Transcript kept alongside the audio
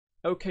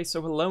Okay,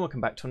 so hello and welcome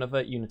back to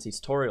another Unity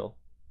tutorial.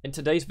 In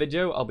today's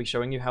video, I'll be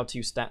showing you how to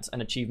use stats and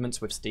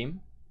achievements with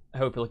Steam. I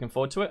hope you're looking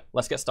forward to it.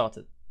 Let's get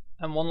started.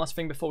 And one last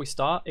thing before we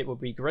start, it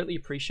would be greatly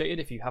appreciated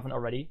if you haven't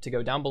already to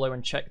go down below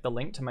and check the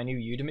link to my new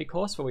Udemy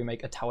course where we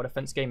make a tower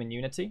defense game in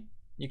Unity.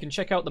 You can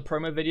check out the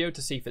promo video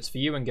to see if it's for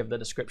you and give the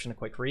description a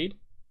quick read.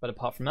 But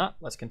apart from that,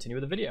 let's continue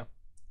with the video.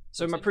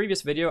 So in my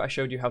previous video, I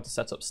showed you how to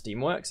set up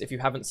Steamworks. If you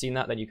haven't seen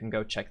that, then you can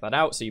go check that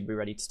out so you'll be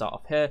ready to start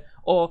off here.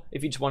 Or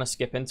if you just want to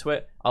skip into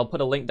it, I'll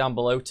put a link down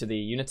below to the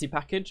Unity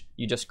package.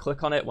 You just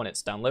click on it when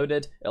it's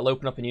downloaded. It'll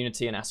open up in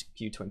Unity and ask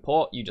you to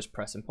import. You just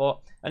press import.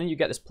 And then you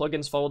get this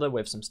plugins folder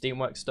with some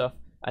Steamworks stuff.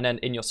 And then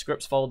in your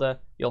scripts folder,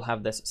 you'll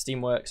have this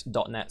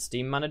steamworks.net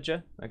Steam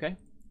Manager, okay?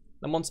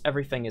 Then once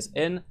everything is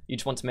in, you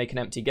just want to make an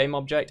empty game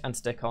object and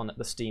stick on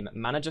the Steam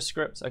Manager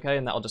script, okay?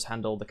 And that'll just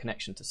handle the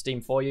connection to Steam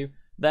for you.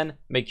 Then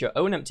make your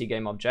own empty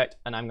game object,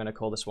 and I'm going to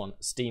call this one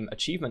Steam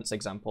Achievements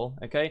Example,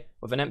 okay?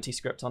 With an empty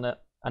script on it,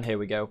 and here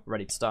we go,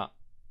 ready to start.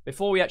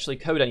 Before we actually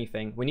code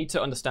anything, we need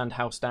to understand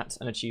how stats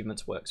and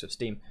achievements works with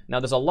Steam. Now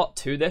there's a lot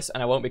to this,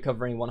 and I won't be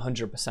covering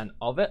 100%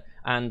 of it,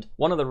 and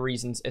one of the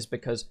reasons is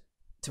because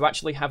to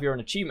actually have your own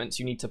achievements,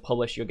 you need to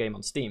publish your game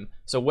on Steam.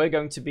 So we're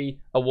going to be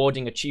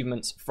awarding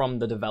achievements from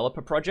the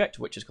developer project,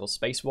 which is called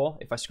Space War.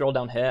 If I scroll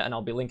down here, and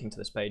I'll be linking to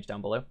this page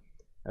down below,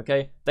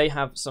 okay, they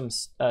have some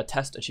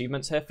test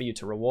achievements here for you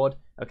to reward.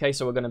 Okay,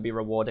 so we're going to be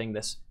rewarding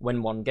this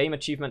Win One Game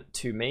achievement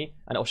to me,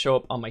 and it'll show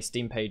up on my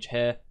Steam page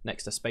here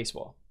next to Space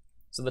War.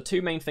 So the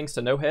two main things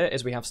to know here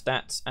is we have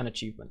stats and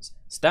achievements.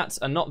 Stats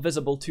are not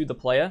visible to the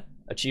player,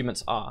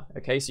 achievements are,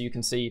 okay? So you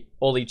can see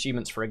all the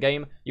achievements for a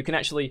game. You can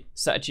actually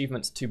set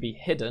achievements to be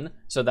hidden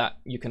so that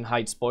you can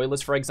hide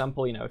spoilers, for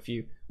example. You know, if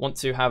you want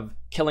to have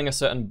killing a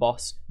certain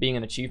boss being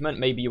an achievement,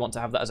 maybe you want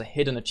to have that as a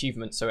hidden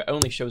achievement so it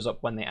only shows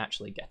up when they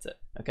actually get it,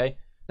 okay?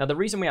 Now the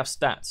reason we have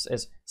stats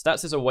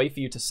is a way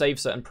for you to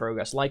save certain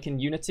progress. Like in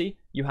Unity,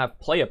 you have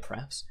player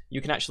prefs. You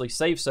can actually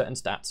save certain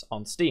stats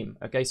on Steam.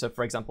 Okay, so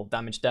for example,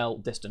 damage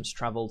dealt, distance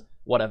traveled,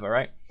 whatever,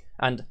 right?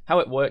 And how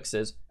it works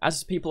is,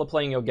 as people are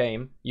playing your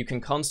game, you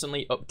can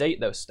constantly update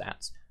those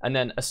stats. And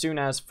then as soon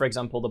as, for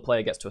example, the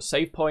player gets to a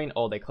save point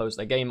or they close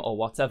their game or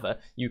whatever,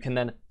 you can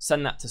then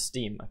send that to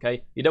Steam,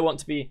 okay? You don't want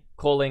to be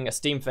calling a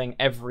Steam thing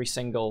every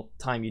single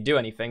time you do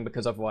anything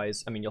because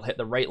otherwise, I mean, you'll hit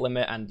the rate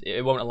limit and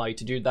it won't allow you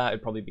to do that.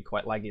 It'd probably be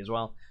quite laggy as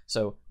well.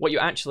 So what you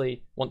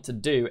actually want to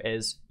do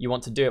is you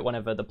want to do it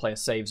whenever the player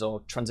saves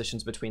or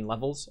transitions between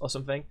levels or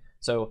something.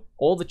 So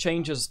all the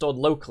changes are stored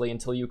locally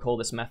until you call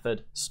this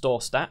method store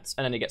stats,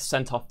 and then it gets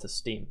sent off to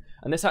Steam.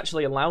 And this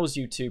actually allows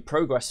you to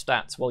progress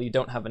stats while you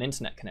don't have an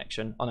internet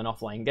connection on an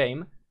offline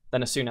game.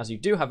 Then as soon as you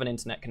do have an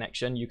internet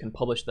connection, you can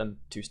publish them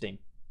to Steam.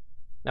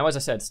 Now, as I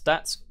said,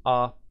 stats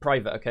are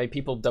private, okay?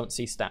 People don't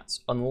see stats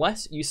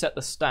unless you set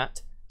the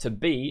stat to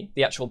be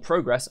the actual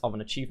progress of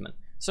an achievement.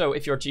 So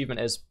if your achievement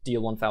is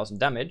deal 1000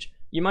 damage,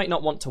 you might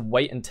not want to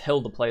wait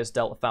until the player's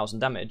dealt 1000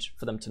 damage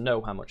for them to know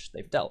how much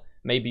they've dealt.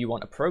 Maybe you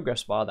want a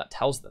progress bar that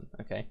tells them,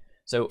 okay?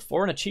 So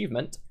for an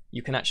achievement,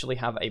 you can actually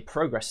have a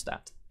progress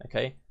stat,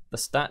 okay? The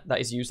stat that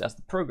is used as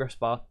the progress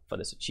bar for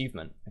this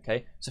achievement,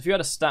 okay? So if you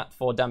had a stat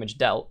for damage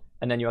dealt,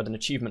 and then you had an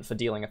achievement for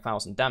dealing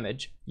 1000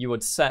 damage, you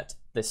would set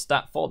this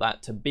stat for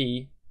that to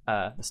be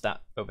the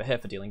stat over here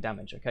for dealing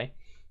damage, okay?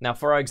 Now,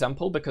 for our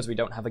example, because we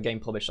don't have a game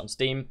published on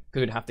Steam,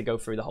 because we'd have to go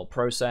through the whole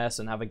process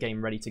and have a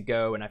game ready to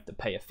go and have to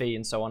pay a fee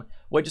and so on,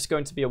 we're just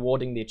going to be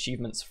awarding the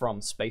achievements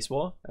from Space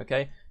War,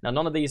 okay? Now,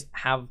 none of these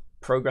have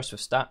progress with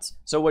stats,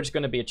 so we're just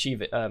going to be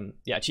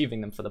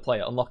achieving them for the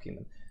player, unlocking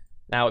them.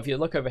 Now, if you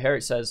look over here,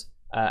 it says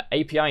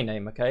API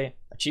name, okay?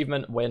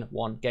 Achievement win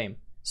one game.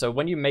 So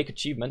when you make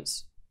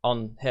achievements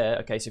on here,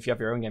 okay, so if you have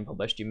your own game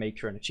published, you make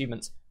your own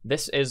achievements,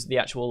 this is the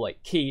actual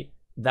key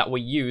that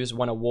we use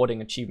when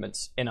awarding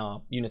achievements in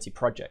our Unity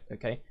project,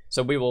 okay?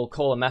 So we will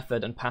call a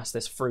method and pass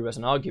this through as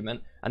an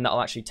argument, and that'll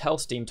actually tell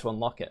Steam to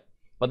unlock it.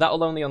 But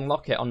that'll only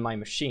unlock it on my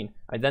machine.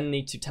 I then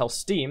need to tell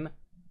Steam,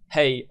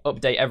 hey,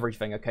 update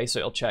everything, okay? So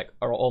it'll check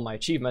all my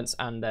achievements,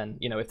 and then,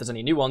 you know, if there's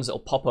any new ones, it'll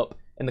pop up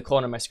in the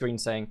corner of my screen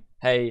saying,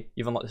 hey,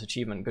 you've unlocked this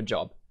achievement, good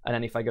job. And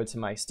then if I go to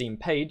my Steam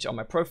page on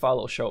my profile,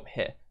 it'll show up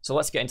here. So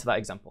let's get into that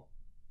example.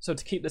 So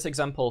to keep this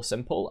example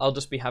simple, I'll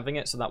just be having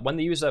it so that when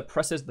the user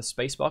presses the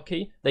spacebar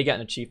key, they get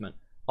an achievement.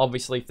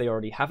 Obviously, if they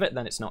already have it,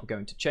 then it's not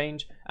going to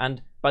change.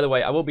 And by the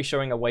way, I will be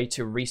showing a way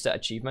to reset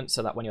achievements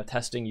so that when you're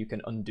testing, you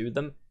can undo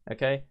them,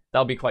 okay?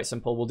 That'll be quite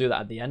simple. We'll do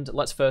that at the end.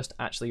 Let's first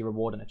actually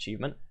reward an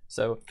achievement.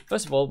 So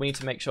first of all, we need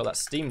to make sure that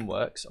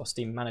Steamworks, or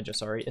Steam Manager,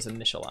 sorry, is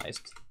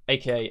initialized,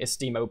 aka is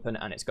Steam open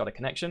and it's got a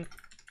connection.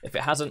 If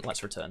it hasn't,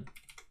 let's return.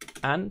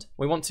 And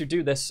we want to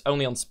do this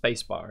only on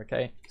spacebar,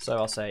 okay? So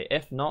I'll say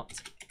if not,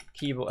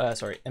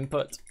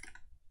 input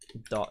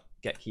dot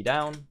get key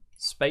down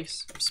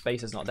space. If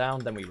space is not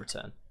down, then we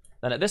return.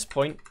 Then at this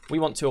point, we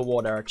want to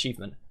award our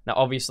achievement. Now,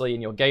 obviously,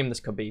 in your game,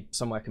 this could be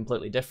somewhere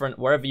completely different.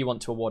 Wherever you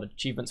want to award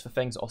achievements for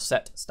things or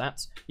set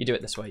stats, you do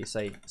it this way. You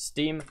say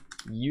Steam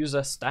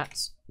user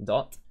stats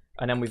dot,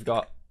 and then we've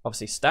got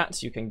obviously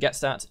stats. You can get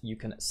stats. You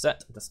can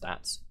set the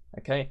stats.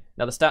 Okay.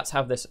 Now the stats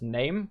have this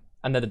name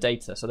and then the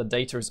data. So the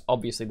data is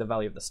obviously the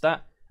value of the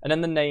stat, And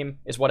then the name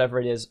is whatever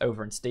it is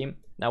over in Steam.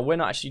 Now we're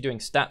not actually doing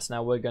stats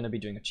now, we're going to be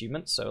doing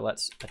achievements. So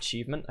let's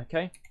achievement,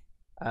 okay.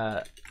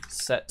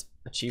 Set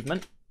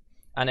achievement.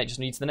 And it just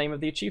needs the name of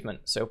the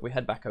achievement. So if we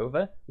head back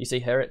over, you see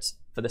here it's,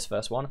 for this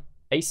first one,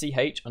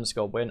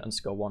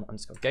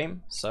 ACH_win_1_game.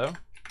 So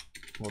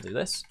we'll do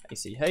this,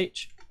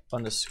 ACH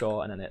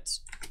underscore, and then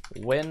it's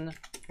win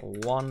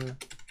 1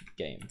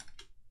 game.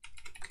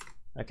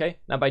 Okay,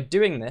 now by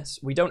doing this,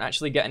 we don't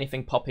actually get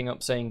anything popping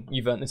up saying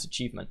you've earned this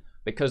achievement,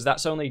 because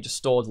that's only just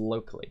stored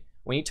locally.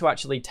 We need to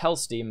actually tell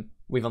Steam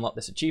we've unlocked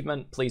this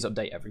achievement, please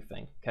update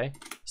everything, okay?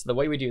 So the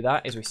way we do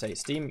that is we say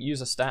Steam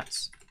user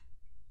stats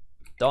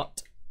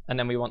dot, and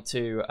then we want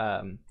to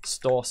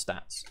store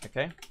stats,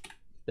 okay?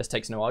 This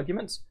takes no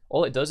arguments.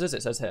 All it does is,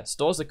 it says here,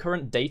 stores the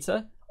current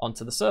data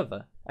onto the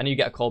server, and you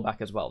get a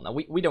callback as well. Now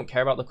we don't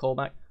care about the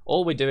callback.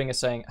 All we're doing is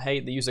saying, hey,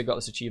 the user got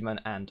this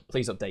achievement and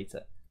please update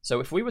it. So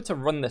if we were to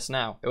run this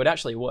now, it would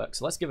actually work.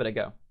 So let's give it a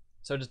go.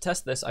 So to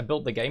test this, I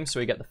built the game so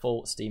we get the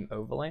full Steam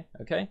overlay,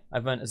 okay?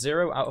 I've earned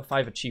 0 out of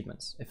 5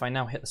 achievements. If I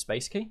now hit the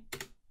space key,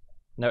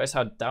 notice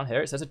how down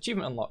here it says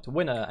achievement unlocked,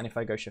 winner, and if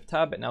I go shift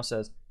tab, it now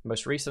says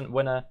most recent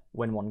winner,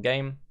 win 1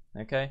 game,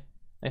 okay?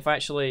 And if I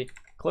actually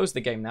close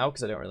the game now,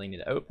 because I don't really need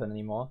it open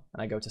anymore,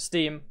 and I go to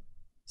Steam,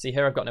 see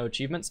here I've got no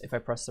achievements. If I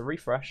press the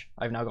refresh,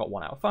 I've now got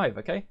 1 out of 5,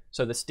 okay?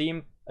 So the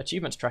Steam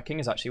achievements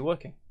tracking is actually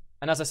working.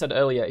 And as I said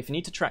earlier, if you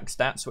need to track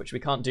stats, which we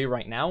can't do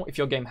right now, if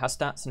your game has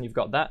stats and you've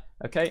got that,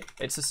 okay,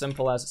 it's as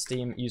simple as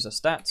Steam user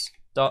stats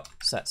dot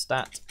set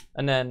stat,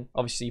 and then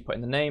obviously you put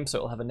in the name, so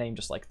it'll have a name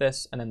just like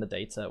this, and then the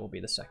data will be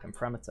the second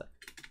parameter.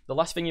 The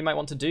last thing you might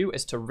want to do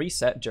is to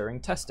reset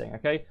during testing,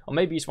 okay? Or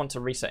maybe you just want to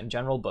reset in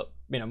general, but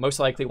you know, most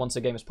likely once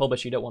a game is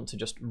published, you don't want to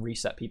just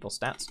reset people's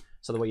stats.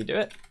 So the way you do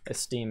it is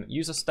Steam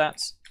user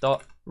stats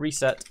dot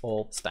reset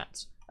all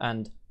stats.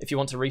 And if you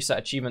want to reset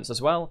achievements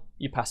as well,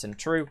 you pass in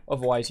true,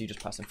 otherwise you just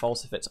pass in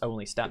false if it's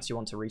only stats you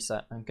want to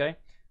reset, okay?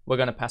 We're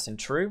going to pass in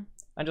true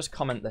and just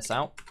comment this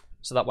out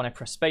so that when I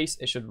press space,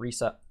 it should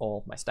reset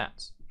all my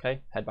stats,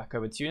 okay? Head back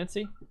over to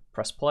Unity,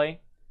 press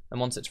play,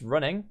 and once it's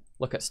running,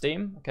 look at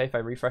Steam, okay? If I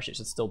refresh, it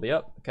should still be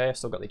up, okay? I've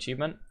still got the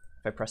achievement.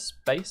 If I press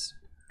space,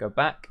 go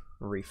back,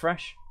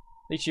 refresh,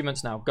 the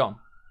achievement's now gone.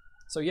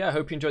 So yeah, I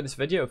hope you enjoyed this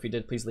video. If you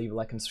did, please leave a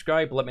like and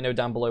subscribe. Let me know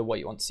down below what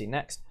you want to see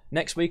next.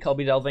 Next week, I'll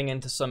be delving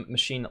into some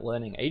machine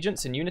learning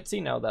agents in Unity,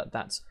 now that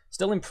that's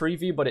still in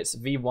preview, but it's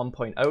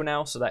v1.0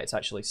 now, so that it's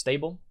actually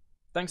stable.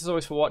 Thanks as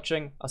always for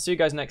watching. I'll see you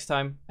guys next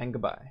time, and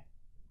goodbye.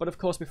 But of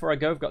course, before I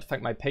go, I've got to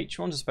thank my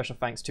patrons. A special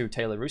thanks to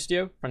Taylor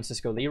Rustio,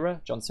 Francisco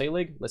Lira, John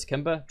Salig, Liz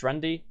Kimber,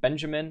 Drandy,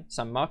 Benjamin,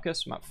 Sam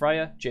Marcus, Matt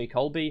Fryer, Jay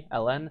Colby,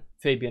 LN,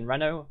 Fabian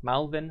Reno,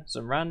 Malvin,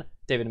 Zumran,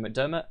 David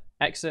McDermott,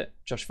 Exit,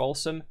 Josh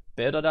Folsom,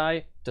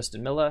 Beardodeye,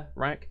 Dustin Miller,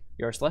 Rack,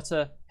 Yoris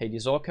Letter,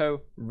 Hades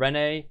Orko,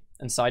 Rene,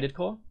 and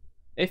Sidedcore.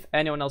 If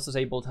anyone else is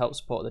able to help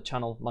support the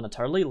channel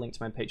monetarily, link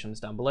to my Patreon is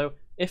down below.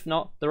 If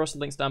not, there are also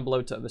links down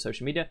below to other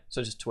social media,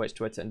 such as Twitch,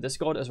 Twitter, and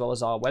Discord, as well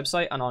as our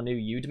website and our new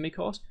Udemy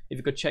course. If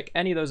you could check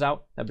any of those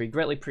out, that'd be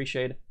greatly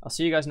appreciated. I'll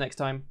see you guys next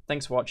time.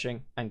 Thanks for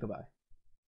watching, and goodbye.